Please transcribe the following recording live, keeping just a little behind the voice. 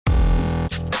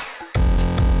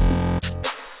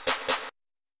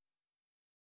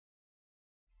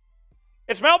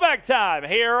It's mailbag time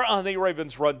here on the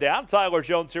Ravens Rundown. Tyler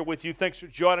Jones here with you. Thanks for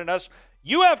joining us.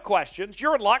 You have questions.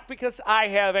 You're in luck because I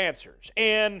have answers.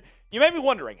 And you may be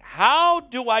wondering, how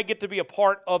do I get to be a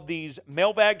part of these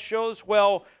mailbag shows?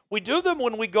 Well, we do them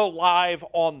when we go live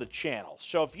on the channel.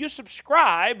 So if you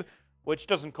subscribe, which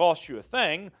doesn't cost you a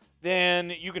thing, then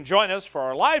you can join us for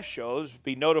our live shows,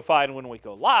 be notified when we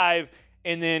go live,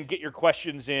 and then get your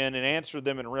questions in and answer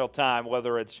them in real time,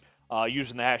 whether it's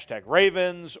using the hashtag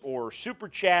Ravens or super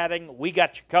chatting. We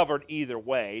got you covered either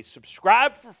way.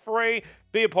 Subscribe for free.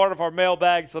 Be a part of our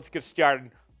mailbags. Let's get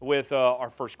started with our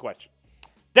first question.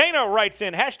 Dana writes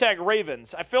in, hashtag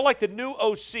Ravens. I feel like the new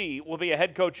OC will be a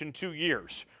head coach in 2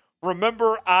 years.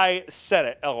 Remember, I said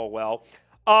it, LOL.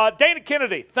 Dana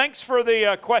Kennedy, thanks for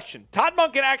the question. Todd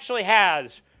Monken actually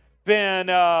has been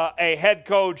a head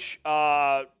coach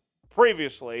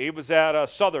previously. He was at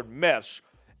Southern Miss.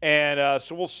 And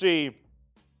so we'll see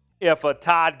if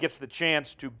Todd gets the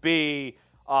chance to be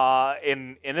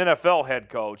an NFL head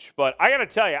coach. But I got to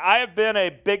tell you, I have been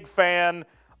a big fan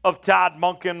of Todd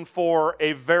Monken for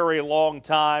a very long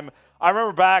time. I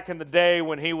remember back in the day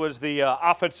when he was the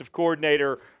offensive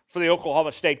coordinator for the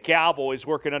Oklahoma State Cowboys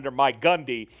working under Mike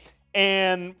Gundy.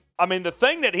 And, I mean, the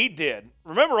thing that he did,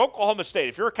 remember Oklahoma State,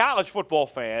 if you're a college football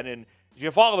fan and if you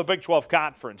follow the Big 12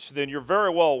 Conference, then you're very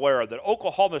well aware that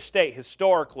Oklahoma State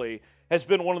historically has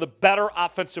been one of the better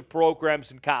offensive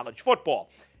programs in college football.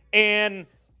 And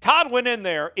Todd went in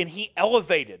there and he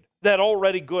elevated that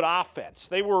already good offense.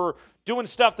 They were doing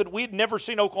stuff that we'd never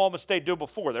seen Oklahoma State do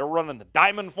before. They were running the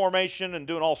diamond formation and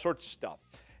doing all sorts of stuff.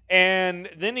 And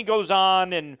then he goes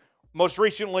on and most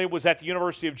recently was at the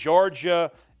University of Georgia.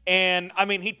 And, I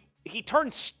mean, he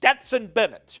turned Stetson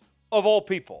Bennett, of all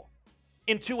people,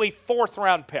 into a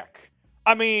fourth-round pick.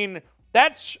 I mean,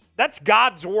 that's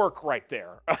God's work right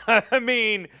there. I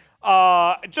mean,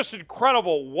 just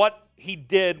incredible what he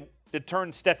did to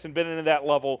turn Stetson Bennett into that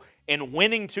level and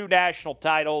winning 2 national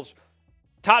titles.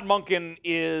 Todd Monken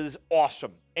is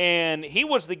awesome. And he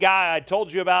was the guy I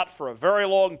told you about for a very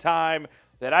long time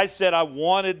that I said I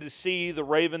wanted to see the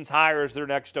Ravens hire as their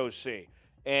next OC.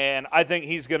 And I think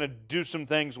he's going to do some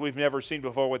things we've never seen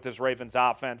before with this Ravens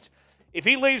offense. If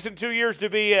he leaves in 2 years to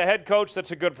be a head coach,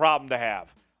 that's a good problem to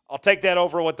have. I'll take that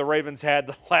over what the Ravens had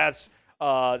the last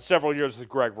several years with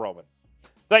Greg Roman.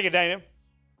 Thank you, Dana.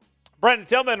 Brendan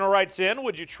Tillman writes in,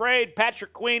 would you trade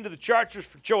Patrick Queen to the Chargers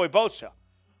for Joey Bosa?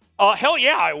 Hell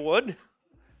yeah, I would.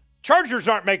 Chargers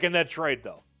aren't making that trade,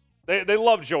 though. They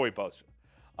love Joey Bosa.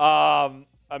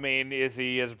 I mean, is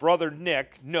he his brother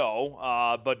Nick?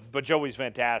 No, but Joey's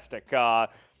fantastic.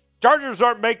 Chargers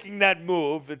aren't making that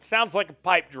move. It sounds like a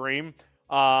pipe dream.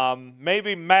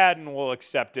 Maybe Madden will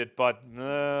accept it, but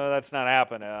that's not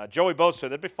happening. Joey Bosa,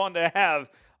 that'd be fun to have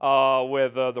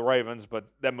with the Ravens, but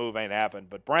that move ain't happened.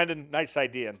 But Brandon, nice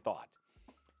idea and thought.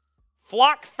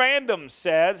 Flock Fandom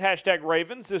says, hashtag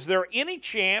Ravens, is there any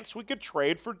chance we could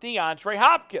trade for DeAndre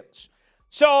Hopkins?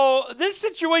 So this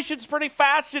situation's pretty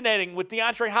fascinating with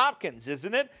DeAndre Hopkins,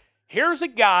 isn't it? Here's a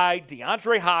guy,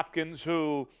 DeAndre Hopkins,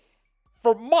 who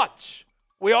for months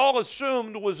we all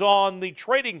assumed was on the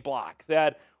trading block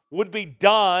that would be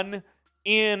done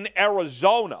in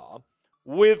Arizona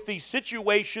with the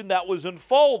situation that was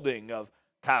unfolding of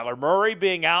Kyler Murray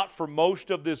being out for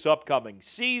most of this upcoming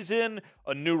season,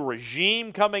 a new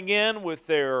regime coming in with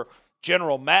their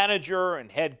general manager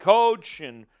and head coach,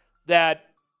 and that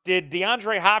did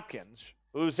DeAndre Hopkins,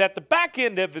 who's at the back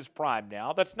end of his prime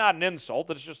now, that's not an insult,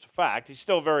 that's just a fact. He's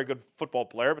still a very good football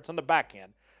player, but it's on the back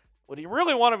end. Would he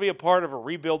really want to be a part of a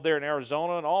rebuild there in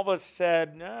Arizona? And all of us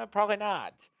said, nah, probably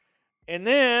not. And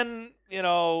then, you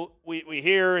know, we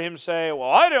hear him say, well,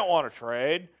 I didn't want to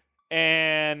trade.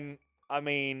 And, I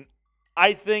mean,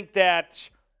 I think that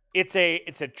it's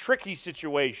a tricky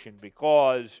situation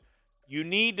because you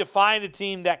need to find a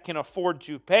team that can afford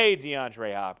to pay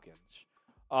DeAndre Hopkins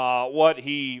what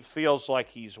he feels like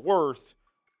he's worth.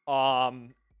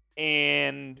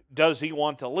 And does he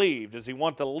want to leave? Does he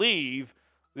want to leave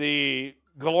the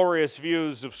glorious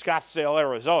views of Scottsdale,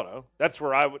 Arizona? That's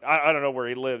where I don't know where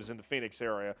he lives in the Phoenix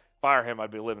area. Fire him,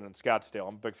 I'd be living in Scottsdale.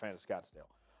 I'm a big fan of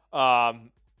Scottsdale.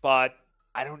 But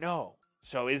I don't know.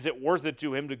 So is it worth it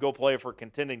to him to go play for a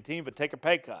contending team but take a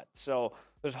pay cut? So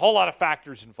there's a whole lot of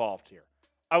factors involved here.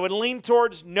 I would lean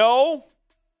towards no,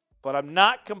 but I'm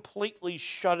not completely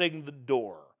shutting the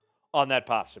door on that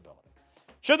possibility.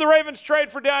 Should the Ravens trade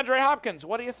for DeAndre Hopkins?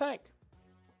 What do you think?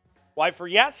 Y for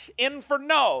yes, N for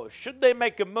no. Should they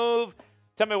make a move?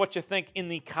 Tell me what you think in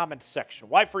the comments section.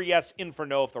 Y for yes, N for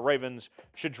no if the Ravens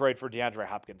should trade for DeAndre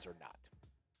Hopkins or not.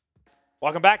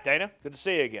 Welcome back, Dana. Good to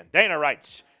see you again. Dana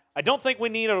writes, I don't think we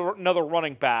need another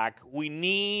running back. We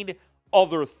need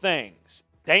other things.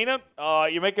 Dana,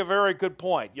 you make a very good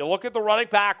point. You look at the running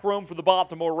back room for the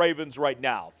Baltimore Ravens right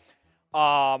now.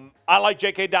 I like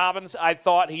J.K. Dobbins. I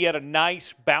thought he had a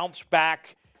nice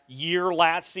bounce-back year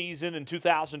last season in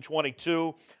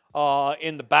 2022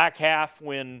 in the back half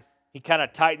when he kind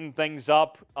of tightened things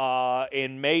up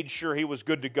and made sure he was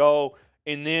good to go,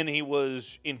 and then he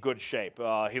was in good shape.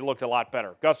 He looked a lot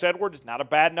better. Gus Edwards, not a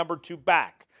bad number 2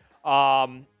 back.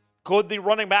 Could the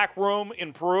running back room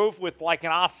improve with like an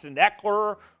Austin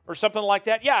Eckler or something like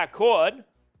that? Yeah, it could,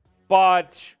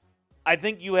 but I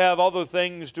think you have other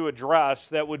things to address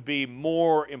that would be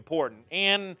more important.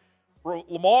 And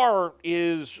Lamar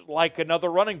is like another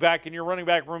running back in your running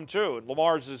back room too. And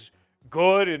Lamar's as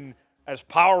good and as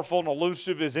powerful and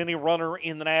elusive as any runner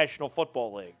in the National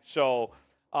Football League. So,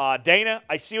 Dana,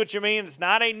 I see what you mean. It's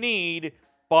not a need,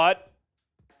 but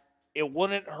it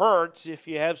wouldn't hurt if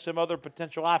you have some other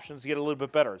potential options to get a little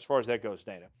bit better as far as that goes,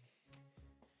 Dana.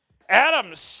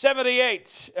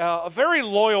 Adam78, a very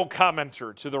loyal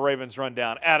commenter to the Ravens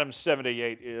Rundown.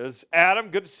 Adam78 is. Adam,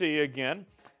 good to see you again.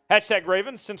 Hashtag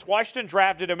Ravens, since Washington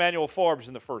drafted Emmanuel Forbes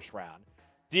in the first round,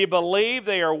 do you believe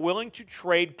they are willing to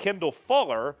trade Kendall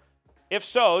Fuller? If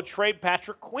so, trade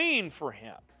Patrick Queen for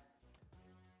him.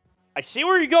 I see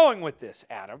where you're going with this,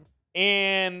 Adam,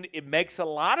 and it makes a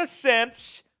lot of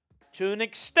sense to an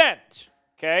extent,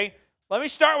 okay? Let me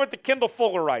start with the Kendall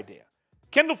Fuller idea.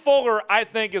 Kendall Fuller, I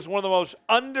think, is one of the most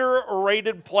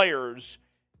underrated players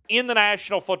in the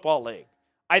National Football League.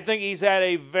 I think he's had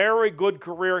a very good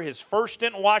career. His first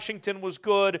stint in Washington was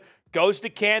good, goes to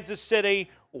Kansas City,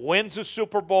 wins a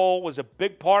Super Bowl, was a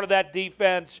big part of that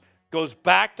defense, goes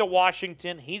back to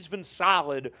Washington. He's been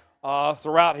solid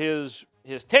throughout his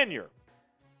tenure.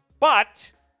 But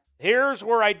here's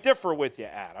where I differ with you,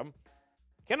 Adam.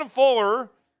 Kendall Fuller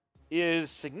is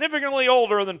significantly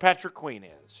older than Patrick Queen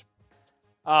is.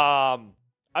 I'm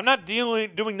not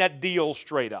doing that deal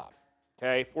straight up.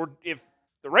 Okay, if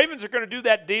the Ravens are going to do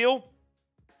that deal,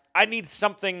 I need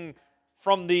something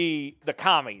from the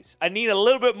commies. I need a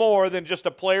little bit more than just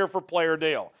a player-for-player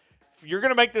deal. If you're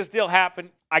going to make this deal happen,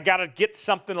 I got to get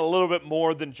something a little bit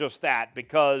more than just that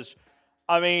because,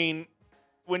 I mean,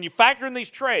 when you factor in these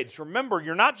trades, remember,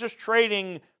 you're not just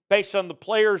trading based on the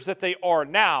players that they are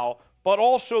now, but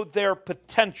also their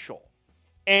potential.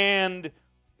 And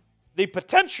the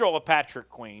potential of Patrick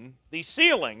Queen, the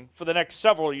ceiling for the next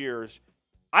several years,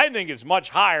 I think is much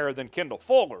higher than Kendall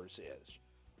Fuller's is.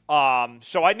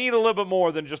 So I need a little bit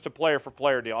more than just a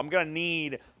player-for-player deal. I'm going to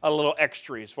need a little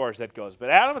extra as far as that goes. But,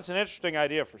 Adam, it's an interesting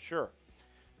idea for sure.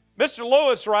 Mr.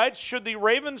 Lewis writes, should the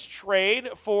Ravens trade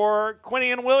for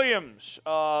Quinnen Williams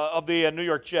of the New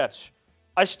York Jets?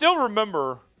 I still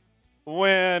remember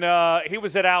when he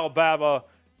was at Alabama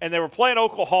and they were playing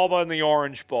Oklahoma in the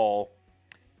Orange Bowl,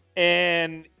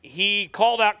 and he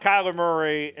called out Kyler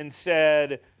Murray and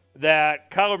said that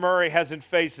Kyler Murray hasn't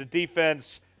faced a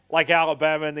defense like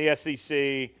Alabama in the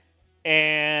SEC,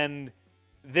 and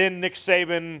then Nick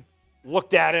Saban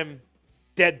looked at him,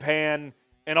 deadpan,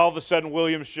 and all of a sudden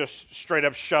Williams just straight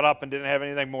up shut up and didn't have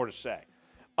anything more to say.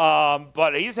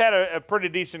 But he's had a pretty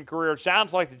decent career. It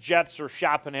sounds like the Jets are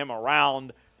shopping him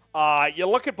around. You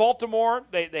look at Baltimore,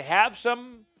 they have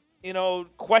some,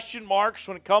 question marks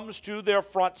when it comes to their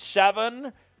front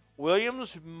seven.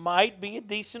 Williams might be a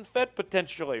decent fit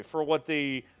potentially for what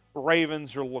the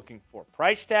Ravens are looking for.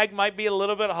 Price tag might be a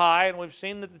little bit high, and we've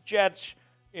seen that the Jets,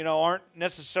 aren't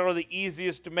necessarily the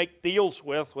easiest to make deals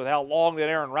with how long that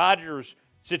Aaron Rodgers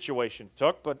situation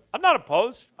took. But I'm not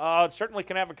opposed. Certainly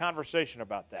can have a conversation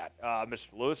about that, Mr.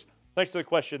 Lewis. Thanks for the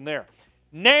question there.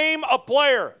 Name a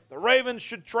player the Ravens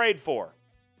should trade for.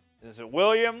 Is it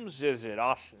Williams? Is it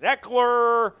Austin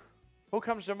Eckler? Who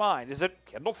comes to mind? Is it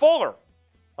Kendall Fuller?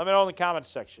 Let me know in the comments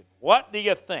section. What do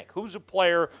you think? Who's a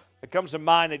player that comes to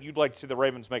mind that you'd like to see the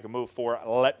Ravens make a move for?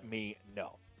 Let me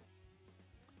know.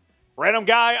 Random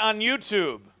guy on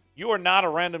YouTube. You are not a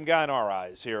random guy in our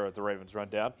eyes here at the Ravens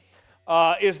Rundown.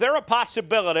 Is there a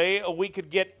possibility we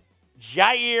could get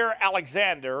Jair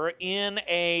Alexander in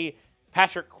a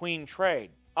Patrick Queen trade?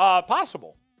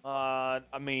 Possible.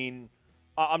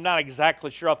 I'm not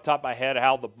exactly sure off the top of my head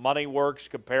how the money works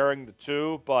comparing the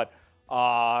two, but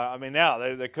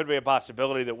there could be a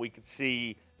possibility that we could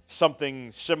see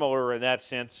something similar in that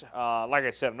sense. Like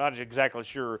I said, I'm not exactly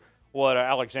sure what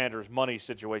Alexander's money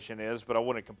situation is, but I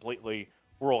wouldn't completely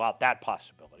rule out that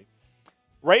possibility.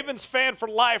 Ravens fan for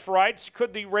life writes,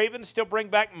 could the Ravens still bring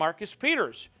back Marcus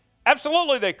Peters?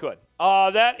 Absolutely they could.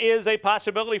 That is a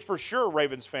possibility for sure,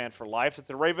 Ravens fan for life, that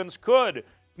the Ravens could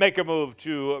make a move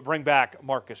to bring back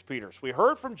Marcus Peters. We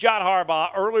heard from John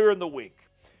Harbaugh earlier in the week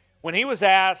when he was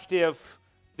asked if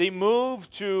the move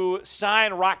to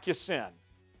sign Rock Ya-Sin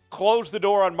closed the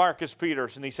door on Marcus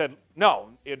Peters, and he said, no,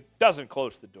 it doesn't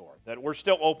close the door, that we're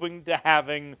still open to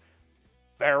having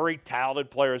very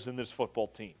talented players in this football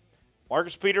team.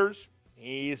 Marcus Peters,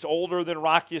 he's older than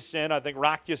Rock Ya-Sin. I think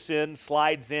Rock Ya-Sin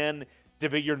slides in to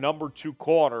be your number 2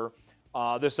 corner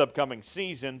this upcoming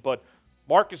season. But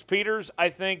Marcus Peters, I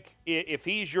think if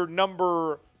he's your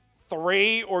number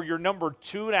 3 or your number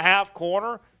 2.5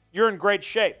 corner, you're in great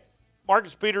shape.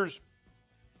 Marcus Peters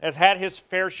has had his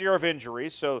fair share of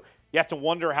injuries, so you have to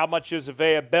wonder how much his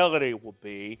availability will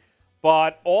be.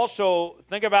 But also,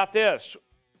 think about this.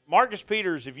 Marcus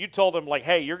Peters, if you told him, like,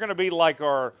 hey, you're going to be like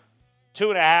our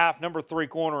 2.5, number 3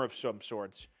 corner of some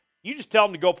sorts, you just tell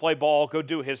him to go play ball, go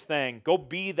do his thing, go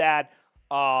be that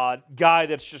guy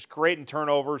that's just creating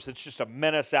turnovers, that's just a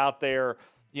menace out there.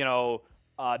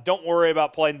 Don't worry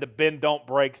about playing the bend, don't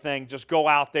break thing. Just go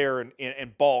out there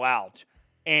and ball out.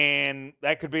 And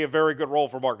that could be a very good role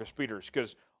for Marcus Peters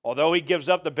because although he gives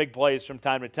up the big plays from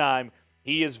time to time,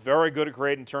 he is very good at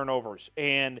creating turnovers.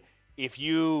 And if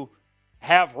you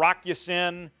have Rock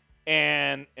Ya-Sin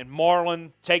and Marlon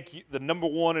take the number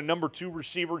 1 and number 2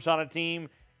 receivers on a team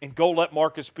and go let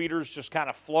Marcus Peters just kind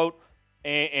of float,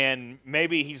 and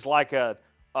maybe he's like a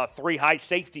 3 high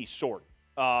safety sort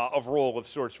of role of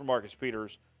sorts for Marcus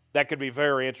Peters, that could be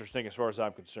very interesting as far as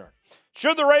I'm concerned.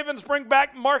 Should the Ravens bring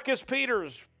back Marcus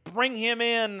Peters, bring him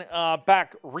in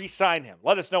back, re-sign him?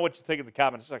 Let us know what you think in the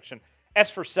comment section.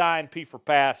 S for sign, P for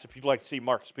pass. If you'd like to see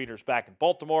Marcus Peters back in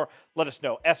Baltimore, let us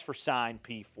know. S for sign,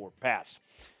 P for pass.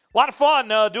 A lot of fun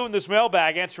doing this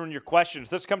mailbag, answering your questions.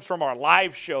 This comes from our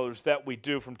live shows that we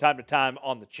do from time to time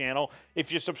on the channel. If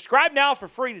you subscribe now for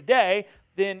free today,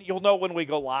 then you'll know when we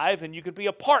go live, and you can be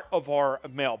a part of our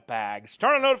mailbags.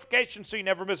 Turn on notifications so you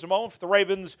never miss a moment. If the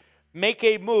Ravens make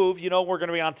a move, we're going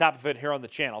to be on top of it here on the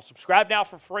channel. Subscribe now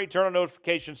for free. Turn on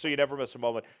notifications so you never miss a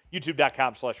moment.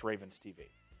 YouTube.com/RavensTV.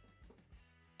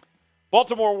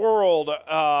 Baltimore World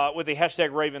with the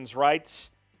hashtag Ravens writes,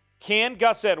 can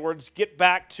Gus Edwards get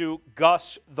back to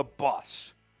Gus the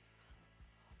Bus?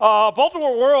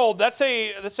 Baltimore World, that's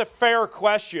a fair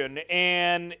question,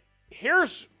 and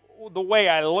here's the way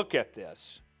I look at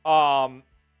this.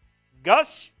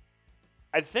 Gus,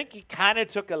 I think he kind of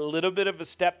took a little bit of a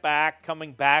step back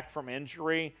coming back from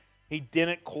injury. He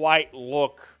didn't quite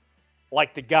look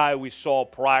like the guy we saw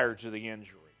prior to the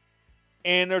injury.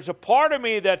 And there's a part of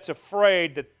me that's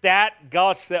afraid that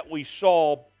Gus that we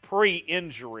saw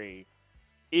pre-injury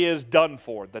is done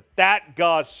for, that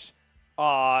Gus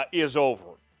is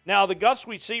over. Now, the Gus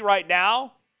we see right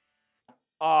now,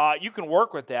 you can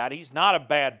work with that. He's not a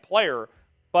bad player,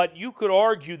 but you could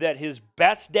argue that his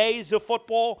best days of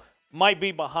football might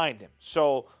be behind him.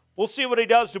 So we'll see what he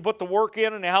does to put the work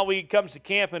in and how he comes to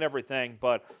camp and everything,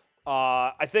 but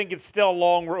I think it's still a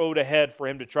long road ahead for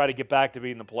him to try to get back to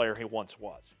being the player he once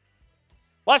was.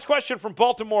 Last question from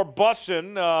Baltimore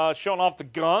Bussin', showing off the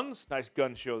guns. Nice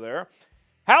gun show there.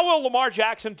 How will Lamar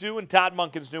Jackson do in Todd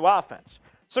Monken's new offense?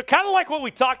 So kind of like what we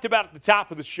talked about at the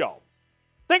top of the show.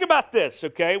 Think about this,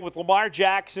 okay, with Lamar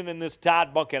Jackson and this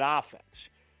Todd Monken offense.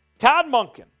 Todd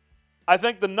Monken, I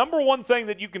think the number one thing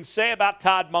that you can say about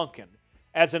Todd Monken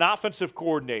as an offensive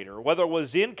coordinator, whether it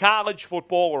was in college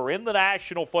football or in the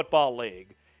National Football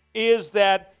League, is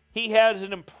that he has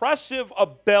an impressive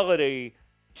ability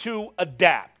to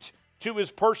adapt to his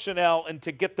personnel and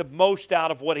to get the most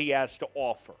out of what he has to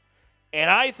offer. And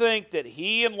I think that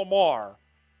he and Lamar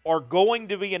are going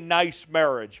to be a nice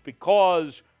marriage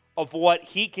because of what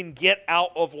he can get out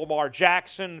of Lamar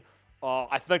Jackson.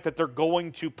 I think that they're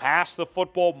going to pass the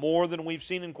football more than we've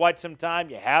seen in quite some time.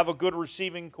 You have a good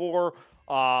receiving core.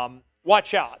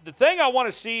 Watch out. The thing I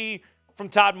want to see from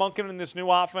Todd Monken in this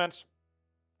new offense,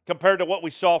 compared to what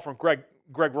we saw from Greg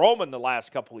Roman the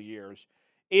last couple of years,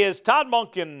 is Todd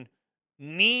Monken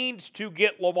needs to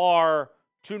get Lamar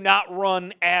to not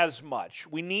run as much.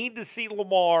 We need to see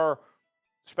Lamar,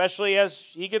 especially as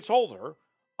he gets older,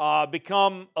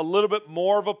 become a little bit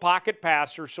more of a pocket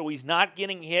passer so he's not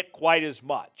getting hit quite as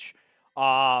much.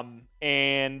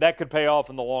 And that could pay off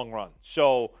in the long run.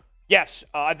 So, yes,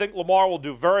 I think Lamar will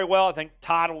do very well. I think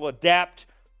Todd will adapt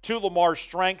to Lamar's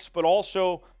strengths, but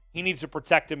also he needs to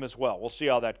protect him as well. We'll see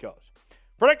how that goes.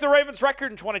 Predict the Ravens'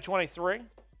 record in 2023.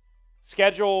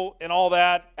 Schedule and all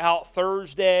that out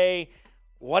Thursday.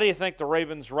 What do you think the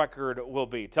Ravens' record will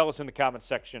be? Tell us in the comment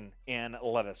section and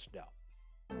let us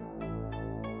know.